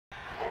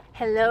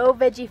Hello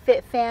Veggie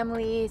Fit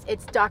families,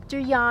 it's Dr.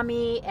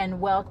 Yami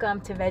and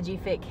welcome to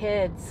Veggie Fit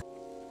Kids.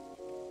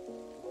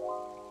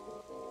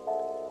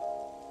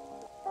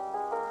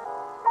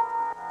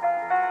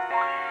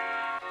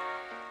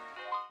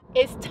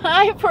 It's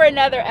time for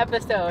another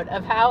episode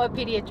of how a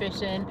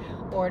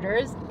pediatrician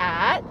orders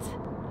at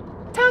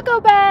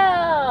Taco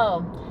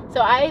Bell.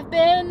 So I've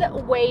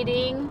been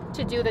waiting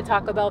to do the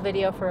Taco Bell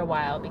video for a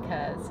while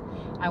because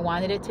I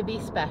wanted it to be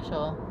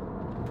special.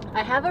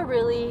 I have a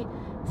really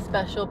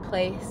special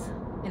place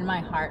in my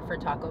heart for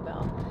Taco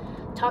Bell.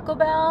 Taco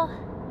Bell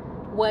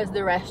was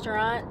the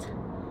restaurant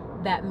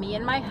that me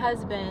and my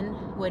husband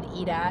would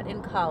eat at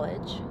in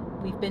college.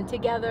 We've been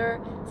together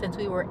since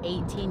we were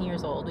 18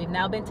 years old. We've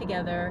now been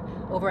together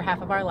over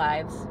half of our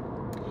lives.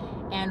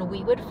 And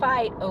we would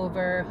fight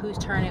over whose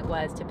turn it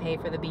was to pay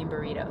for the bean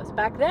burritos.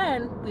 Back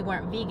then, we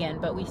weren't vegan,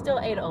 but we still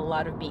ate a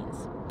lot of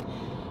beans.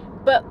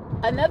 But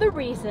another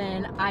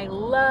reason I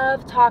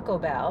love Taco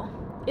Bell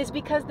is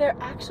because they're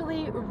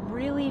actually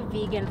really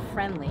vegan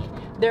friendly.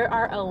 There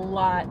are a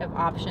lot of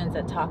options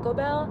at Taco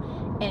Bell,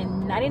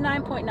 and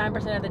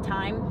 99.9% of the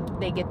time,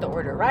 they get the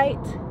order right,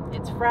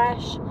 it's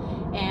fresh,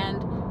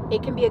 and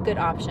it can be a good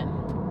option.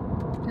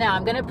 Now,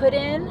 I'm gonna put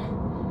in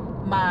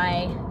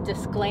my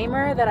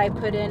disclaimer that I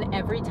put in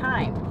every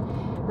time.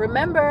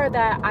 Remember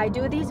that I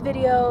do these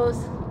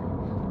videos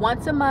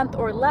once a month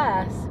or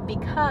less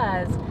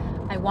because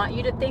I want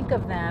you to think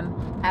of them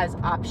as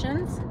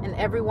options and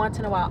every once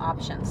in a while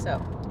options.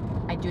 So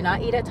I do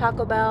not eat at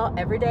Taco Bell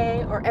every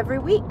day or every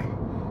week.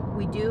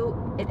 We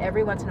do it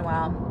every once in a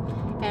while.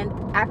 And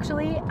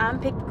actually,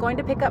 I'm going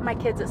to pick up my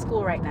kids at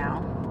school right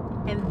now,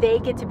 and they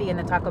get to be in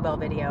the Taco Bell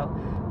video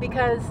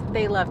because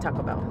they love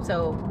Taco Bell.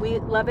 So we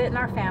love it in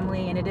our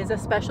family, and it is a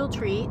special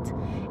treat.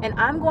 And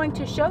I'm going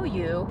to show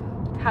you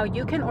how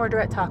you can order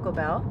at Taco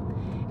Bell.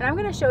 And I'm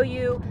going to show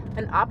you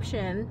an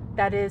option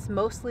that is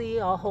mostly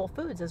all whole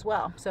foods as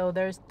well. So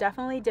there's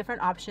definitely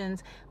different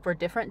options for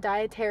different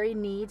dietary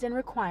needs and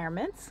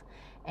requirements.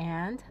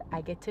 And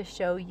I get to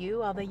show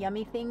you all the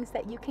yummy things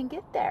that you can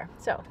get there.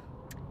 So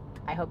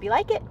I hope you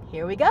like it.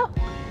 Here we go.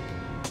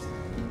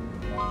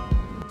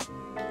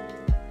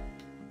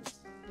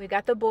 We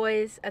got the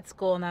boys at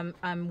school, and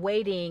I'm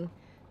waiting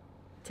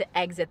to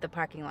exit the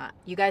parking lot.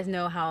 You guys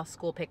know how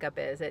school pickup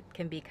is. It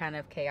can be kind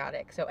of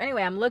chaotic. So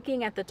anyway, I'm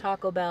looking at the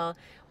Taco Bell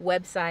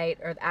website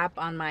or the app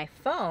on my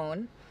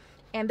phone,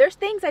 and there's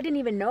things I didn't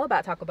even know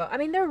about Taco Bell. I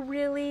mean, they're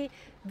really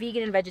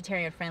vegan and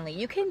vegetarian friendly.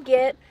 You can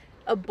get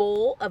a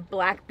bowl of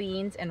black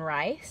beans and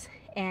rice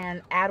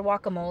and add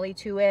guacamole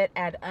to it,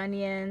 add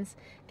onions,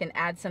 can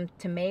add some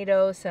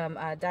tomatoes, some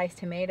diced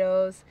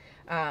tomatoes,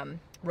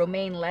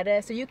 romaine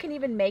lettuce. So you can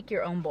even make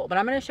your own bowl. But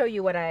I'm gonna show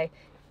you what I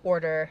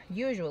order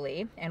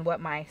usually and what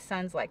my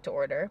sons like to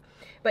order.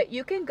 But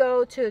you can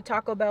go to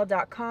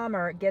tacobell.com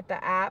or get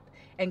the app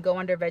and go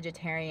under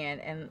vegetarian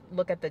and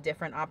look at the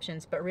different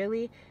options. But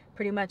really,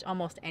 pretty much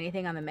almost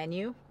anything on the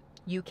menu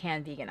you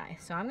can veganize.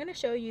 So I'm going to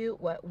show you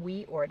what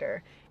we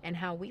order and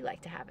how we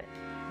like to have it.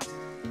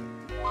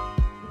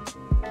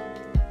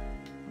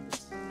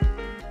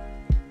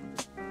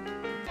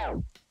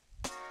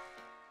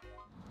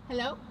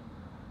 Hello?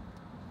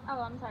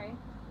 Oh, I'm sorry.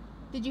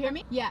 Did you hear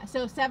me? Yeah,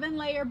 so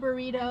 7-layer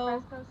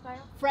burrito, Fresco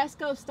style?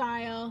 Fresco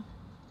style,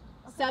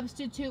 Okay.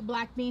 Substitute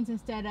black beans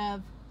instead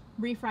of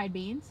refried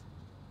beans.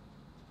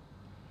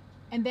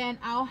 And then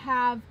I'll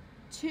have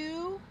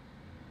 2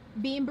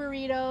 bean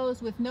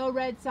burritos with no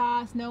red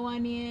sauce, no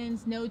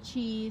onions, no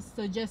cheese,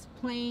 so just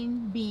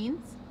plain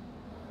beans.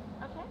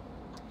 Okay.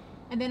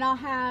 And then I'll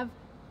have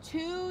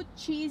 2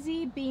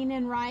 cheesy bean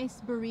and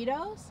rice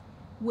burritos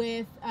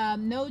with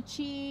no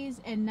cheese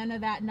and none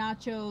of that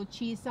nacho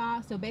cheese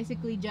sauce, so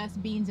basically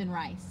just beans and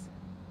rice.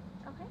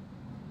 Okay.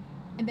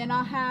 And then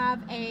I'll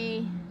have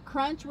a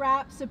Crunch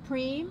Wrap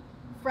Supreme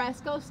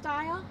Fresco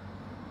style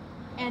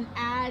and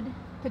add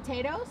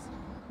potatoes,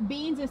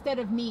 beans instead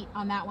of meat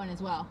on that one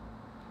as well.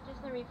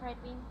 Just the refried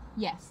beans?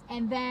 Yes.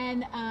 And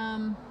then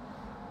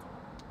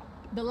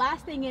the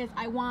last thing is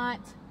I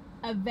want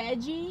a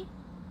veggie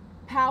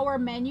power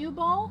menu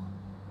bowl,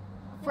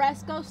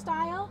 Fresco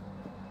style.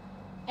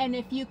 And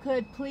if you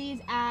could please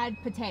add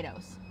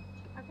potatoes.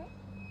 Okay.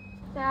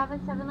 So I have a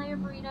 7-layer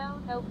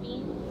burrito, no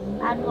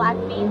beans, add black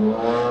beans,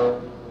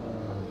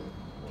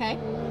 Okay.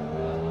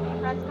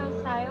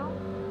 Fresco style,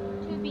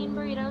 2 bean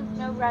burritos,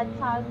 no red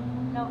sauce,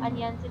 no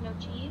onions, and no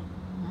cheese,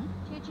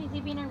 2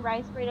 cheesy bean and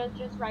rice burritos,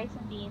 just rice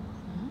and beans,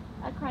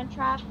 a Crunch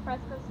Wrap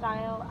Fresco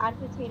style, add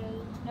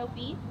potatoes, no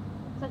beef,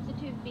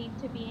 substitute beef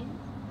to beans,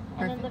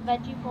 and then the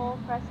veggie bowl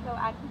Fresco,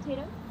 add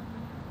potatoes.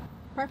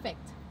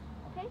 Perfect.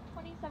 Okay,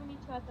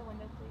 $20.72 at the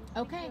window,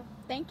 please. Okay.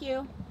 Thank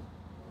you.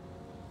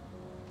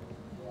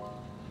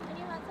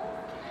 Any hot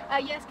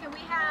sauce? Yes, can we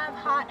have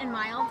hot and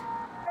mild?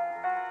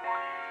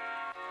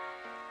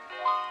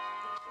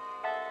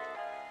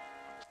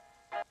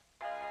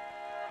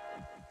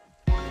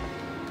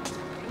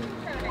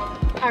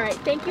 All right,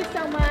 thank you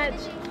so much.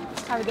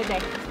 Have a good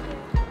day.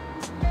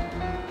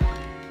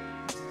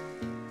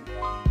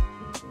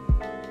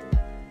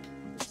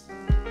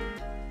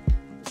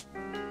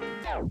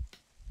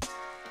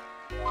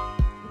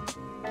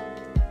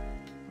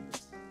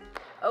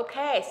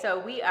 Okay, so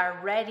we are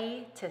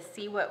ready to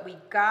see what we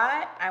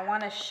got. I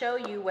want to show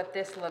you what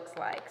this looks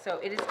like. So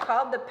it is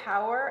called the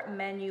Power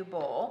Menu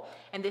Bowl,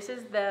 and this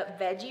is the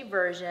veggie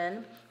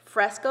version,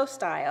 fresco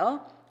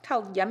style. Look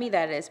how yummy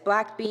that is.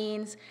 Black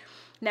beans.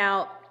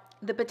 Now,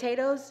 the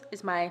potatoes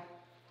is my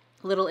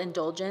little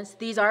indulgence.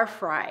 These are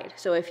fried,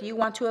 so if you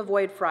want to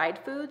avoid fried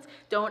foods,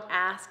 don't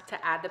ask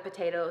to add the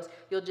potatoes.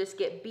 You'll just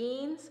get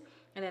beans,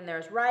 and then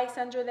there's rice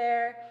under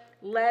there,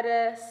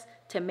 lettuce,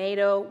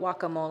 tomato,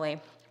 guacamole.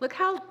 Look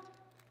how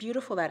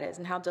beautiful that is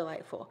and how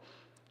delightful.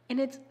 And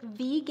it's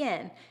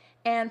vegan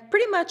and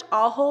pretty much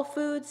all whole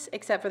foods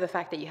except for the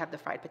fact that you have the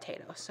fried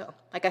potatoes. So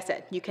like I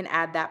said, you can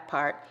add that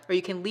part or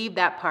you can leave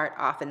that part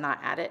off and not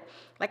add it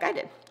like I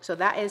did. So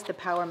that is the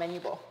Power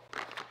Menu Bowl.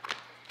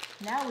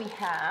 Now we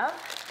have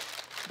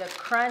the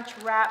Crunch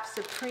Wrap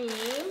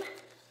Supreme.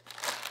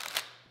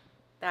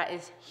 That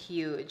is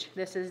huge.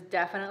 This is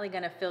definitely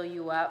gonna fill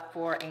you up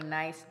for a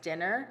nice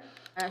dinner.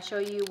 I'll show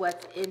you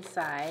what's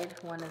inside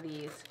one of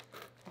these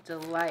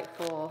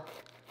delightful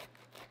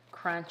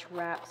Crunch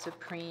Wrap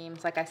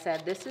Supremes. Like I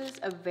said, this is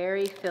a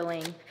very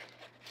filling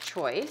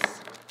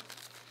choice.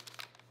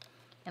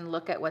 And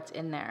look at what's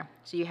in there.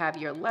 So you have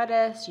your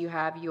lettuce, you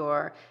have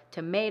your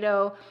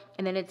tomato,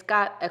 and then it's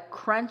got a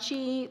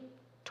crunchy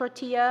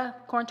tortilla,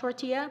 corn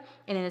tortilla,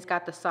 and then it's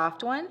got the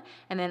soft one.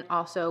 And then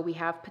also we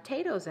have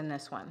potatoes in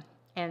this one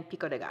and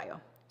pico de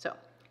gallo. So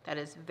that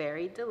is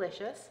very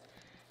delicious.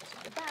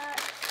 Just the back.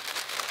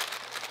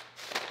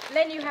 And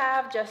then you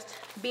have just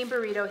bean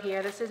burrito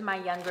here. This is my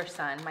younger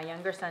son. My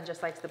younger son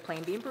just likes the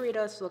plain bean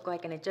burritos to look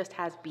like, and it just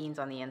has beans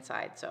on the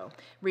inside. So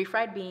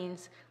refried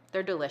beans,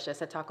 they're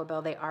delicious at Taco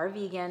Bell. They are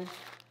vegan,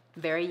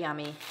 very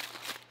yummy.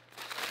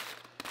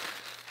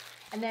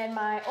 And then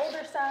my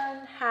older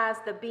son has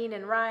the bean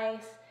and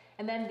rice.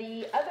 And then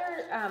the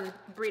other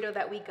burrito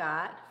that we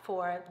got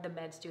for the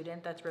med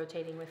student that's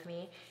rotating with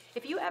me,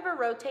 if you ever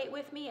rotate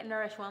with me at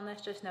Nourish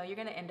Wellness, just know you're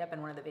gonna end up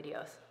in one of the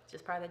videos. It's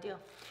just part of the deal.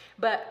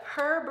 But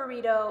her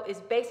burrito is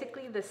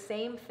basically the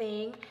same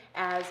thing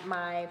as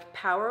my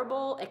Power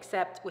Bowl,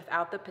 except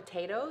without the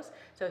potatoes.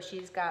 So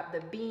she's got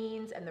the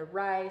beans and the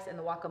rice and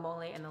the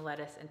guacamole and the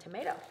lettuce and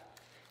tomato.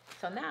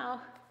 So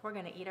now we're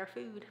gonna eat our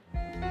food.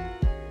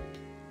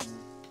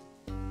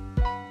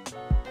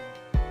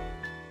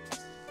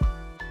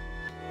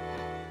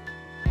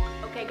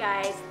 Okay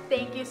guys,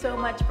 thank you so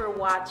much for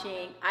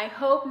watching. I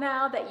hope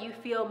now that you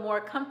feel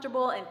more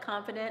comfortable and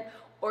confident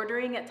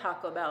ordering at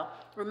Taco Bell.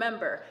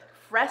 Remember,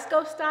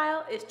 fresco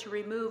style is to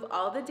remove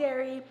all the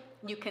dairy.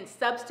 You can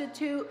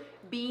substitute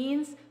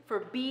beans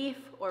for beef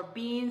or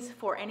beans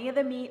for any of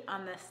the meat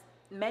on this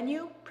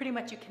menu. Pretty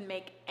much you can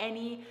make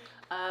any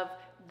of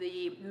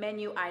the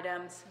menu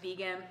items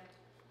vegan.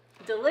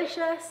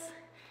 Delicious.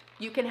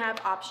 You can have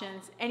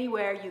options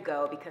anywhere you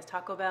go because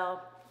Taco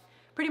Bell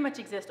pretty much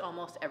exists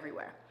almost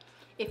everywhere.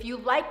 If you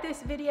like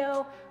this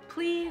video,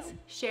 please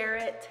share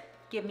it,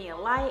 give me a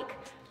like,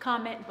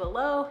 comment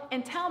below,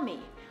 and tell me,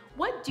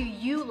 what do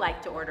you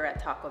like to order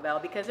at Taco Bell?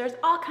 Because there's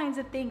all kinds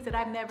of things that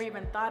I've never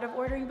even thought of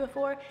ordering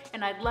before,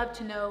 and I'd love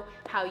to know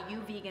how you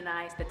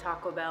veganize the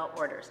Taco Bell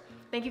orders.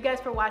 Thank you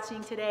guys for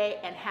watching today,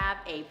 and have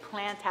a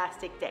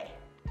plantastic day.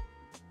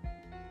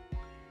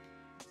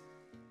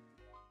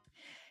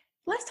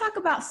 Let's talk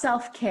about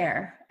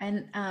self-care.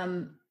 And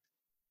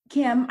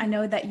Kim, I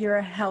know that you're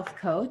a health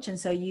coach, and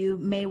so you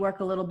may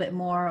work a little bit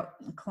more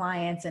with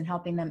clients and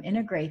helping them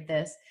integrate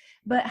this,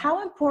 but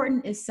how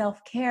important is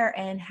self-care,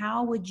 and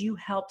how would you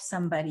help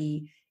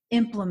somebody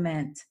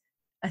implement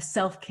a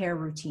self-care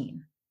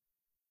routine?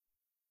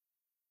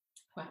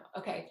 Wow.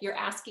 Okay. If you're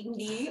asking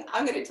me,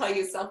 I'm going to tell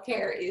you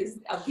self-care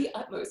is of the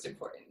utmost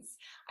importance.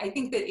 I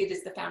think that it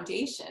is the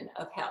foundation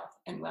of health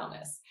and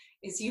wellness.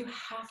 Is you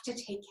have to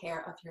take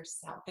care of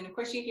yourself. And of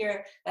course you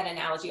hear that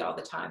analogy all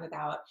the time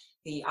about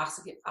the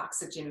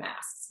oxygen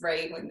masks,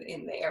 right? When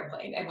in the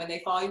airplane, and when they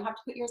fall, you have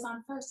to put yours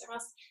on first, or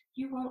else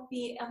you won't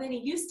be of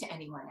any use to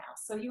anyone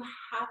else. So you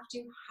have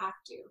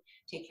to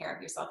take care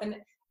of yourself. And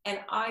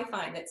I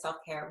find that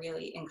self-care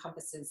really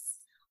encompasses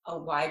a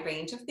wide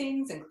range of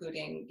things,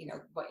 including, you know,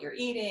 what you're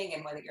eating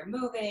and whether you're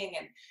moving,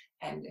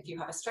 and if you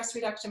have a stress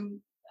reduction,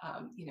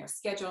 you know,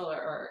 schedule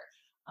or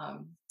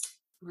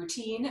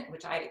routine,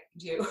 which I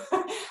do,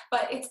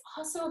 but it's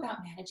also about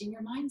managing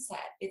your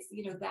mindset. It's,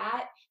 you know,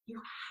 that you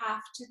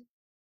have to